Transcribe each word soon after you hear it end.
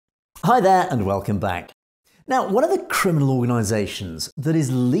Hi there and welcome back. Now, one of the criminal organisations that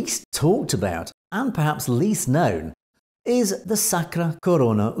is least talked about and perhaps least known is the Sacra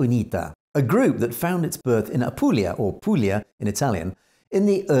Corona Unita, a group that found its birth in Apulia, or Puglia in Italian, in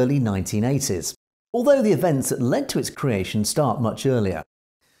the early 1980s, although the events that led to its creation start much earlier.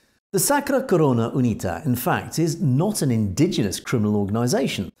 The Sacra Corona Unita, in fact, is not an indigenous criminal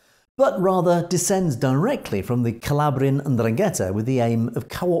organisation, but rather descends directly from the Calabrian Ndrangheta with the aim of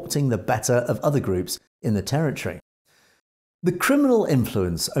co-opting the better of other groups in the territory. The criminal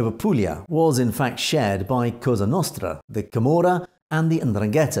influence over Puglia was in fact shared by Cosa Nostra, the Camorra and the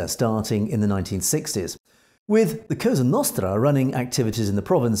Ndrangheta starting in the 1960s, with the Cosa Nostra running activities in the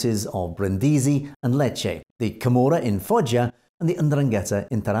provinces of Brindisi and Lecce, the Camorra in Foggia and the Ndrangheta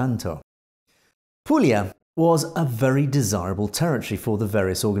in Taranto. Puglia was a very desirable territory for the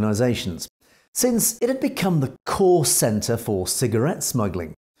various organisations, since it had become the core centre for cigarette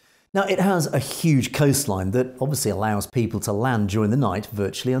smuggling. Now, it has a huge coastline that obviously allows people to land during the night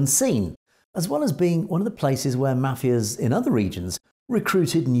virtually unseen, as well as being one of the places where mafias in other regions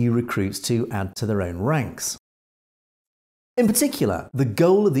recruited new recruits to add to their own ranks. In particular, the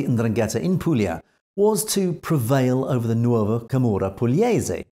goal of the Ndrangheta in Puglia was to prevail over the Nuova Camorra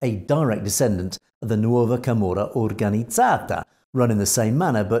Pugliese, a direct descendant of the Nuova Camorra Organizzata, run in the same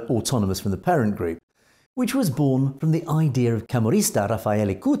manner but autonomous from the parent group, which was born from the idea of Camorrista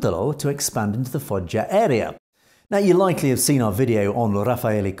Raffaele Cutolo to expand into the Foggia area. Now, you likely have seen our video on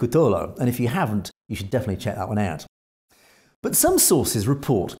Raffaele Cutolo, and if you haven't, you should definitely check that one out. But some sources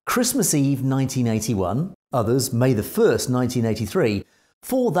report Christmas Eve 1981, others May the 1st, 1983,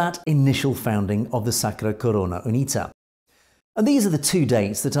 for that initial founding of the Sacra Corona Unita. And these are the two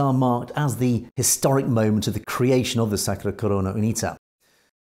dates that are marked as the historic moment of the creation of the Sacra Corona Unita.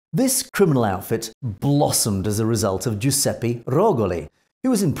 This criminal outfit blossomed as a result of Giuseppe Rogoli, who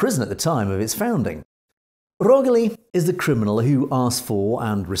was in prison at the time of its founding. Rogoli is the criminal who asked for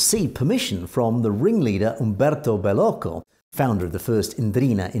and received permission from the ringleader Umberto Bellocco, founder of the first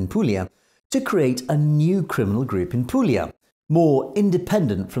Ndrina in Puglia, to create a new criminal group in Puglia, more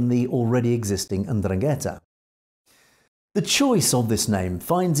independent from the already existing Ndrangheta. The choice of this name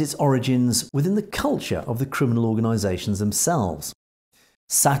finds its origins within the culture of the criminal organisations themselves.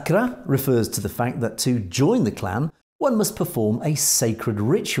 Sacra refers to the fact that to join the clan, one must perform a sacred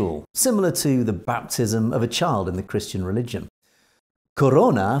ritual, similar to the baptism of a child in the Christian religion.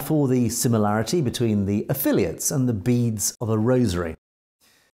 Corona for the similarity between the affiliates and the beads of a rosary.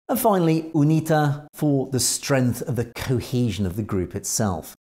 And finally, Unita for the strength of the cohesion of the group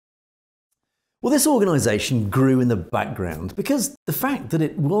itself. Well, this organisation grew in the background because the fact that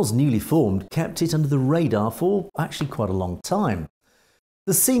it was newly formed kept it under the radar for actually quite a long time.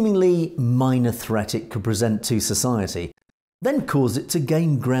 The seemingly minor threat it could present to society then caused it to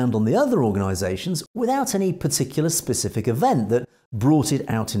gain ground on the other organisations without any particular specific event that brought it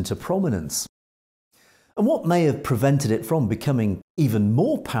out into prominence. And what may have prevented it from becoming even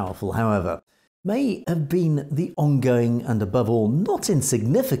more powerful, however, may have been the ongoing and above all not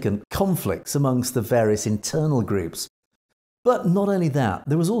insignificant conflicts amongst the various internal groups. But not only that,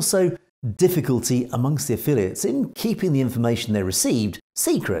 there was also difficulty amongst the affiliates in keeping the information they received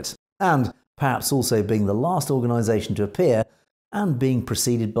secret, and perhaps also being the last organisation to appear and being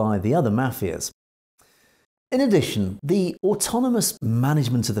preceded by the other mafias. In addition, the autonomous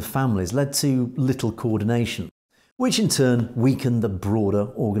management of the families led to little coordination, which in turn weakened the broader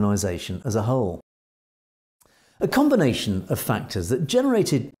organisation as a whole. A combination of factors that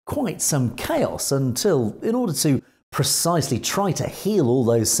generated quite some chaos until, in order to precisely try to heal all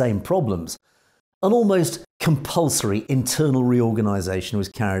those same problems, an almost compulsory internal reorganisation was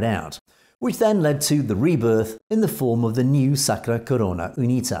carried out, which then led to the rebirth in the form of the new Sacra Corona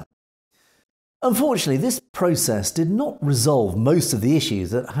Unita. Unfortunately, this process did not resolve most of the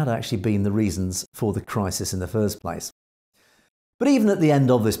issues that had actually been the reasons for the crisis in the first place. But even at the end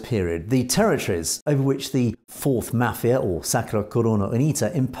of this period, the territories over which the fourth mafia, or Sacra Corona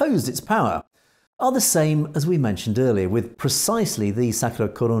Unita, imposed its power are the same as we mentioned earlier, with precisely the Sacra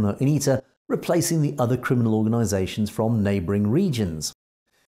Corona Unita replacing the other criminal organisations from neighbouring regions.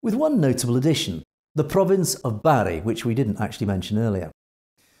 With one notable addition, the province of Bari, which we didn't actually mention earlier.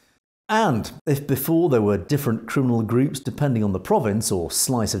 And if before there were different criminal groups depending on the province or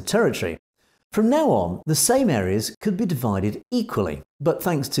slice of territory, from now on the same areas could be divided equally, but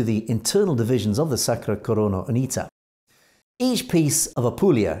thanks to the internal divisions of the Sacra Corona Unita. Each piece of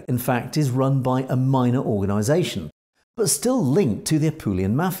Apulia, in fact, is run by a minor organisation, but still linked to the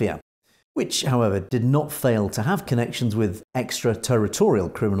Apulian Mafia, which, however, did not fail to have connections with extraterritorial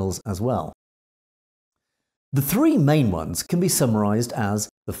criminals as well. The three main ones can be summarised as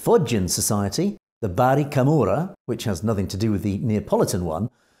the Foggian society, the Bari Camorra, which has nothing to do with the Neapolitan one,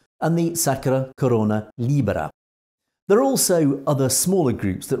 and the Sacra Corona Libera. There are also other smaller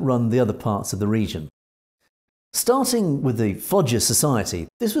groups that run the other parts of the region. Starting with the Foggia society,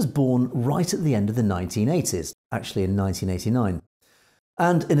 this was born right at the end of the 1980s, actually in 1989.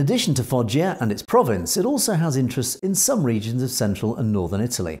 And in addition to Foggia and its province, it also has interests in some regions of central and northern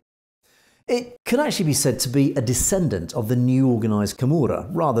Italy. It can actually be said to be a descendant of the new organised Camorra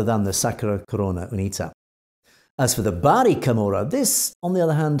rather than the Sacra Corona Unita. As for the Bari Camorra, this, on the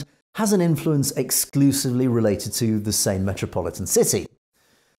other hand, has an influence exclusively related to the same metropolitan city.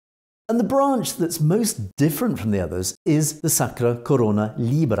 And the branch that's most different from the others is the Sacra Corona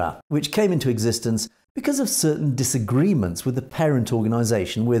Libera, which came into existence because of certain disagreements with the parent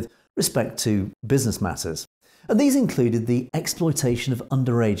organisation with respect to business matters. And these included the exploitation of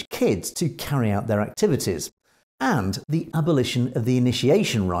underage kids to carry out their activities, and the abolition of the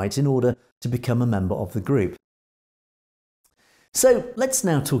initiation rite in order to become a member of the group. So let's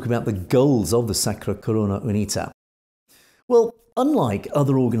now talk about the goals of the Sacra Corona Unita. Well, unlike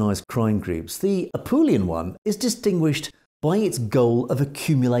other organised crime groups, the Apulian one is distinguished by its goal of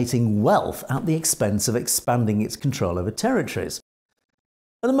accumulating wealth at the expense of expanding its control over territories.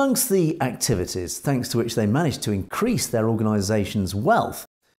 And amongst the activities, thanks to which they managed to increase their organisation's wealth,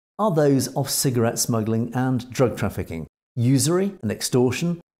 are those of cigarette smuggling and drug trafficking, usury and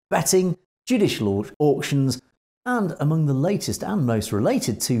extortion, betting, judicial auctions, and among the latest and most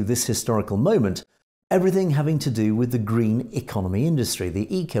related to this historical moment, everything having to do with the green economy industry,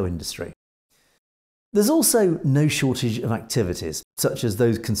 the eco-industry. There's also no shortage of activities, such as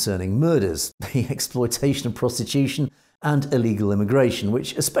those concerning murders, the exploitation of prostitution, and illegal immigration,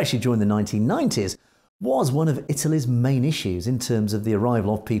 which, especially during the 1990s, was one of Italy's main issues in terms of the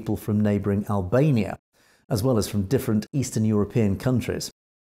arrival of people from neighbouring Albania, as well as from different Eastern European countries.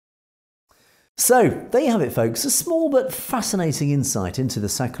 So, there you have it, folks, a small but fascinating insight into the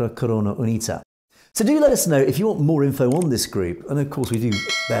Sacra Corona Unita. So do let us know if you want more info on this group, and of course we do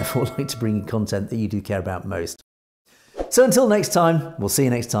therefore like to bring you content that you do care about most. So until next time, we'll see you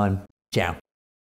next time. Ciao.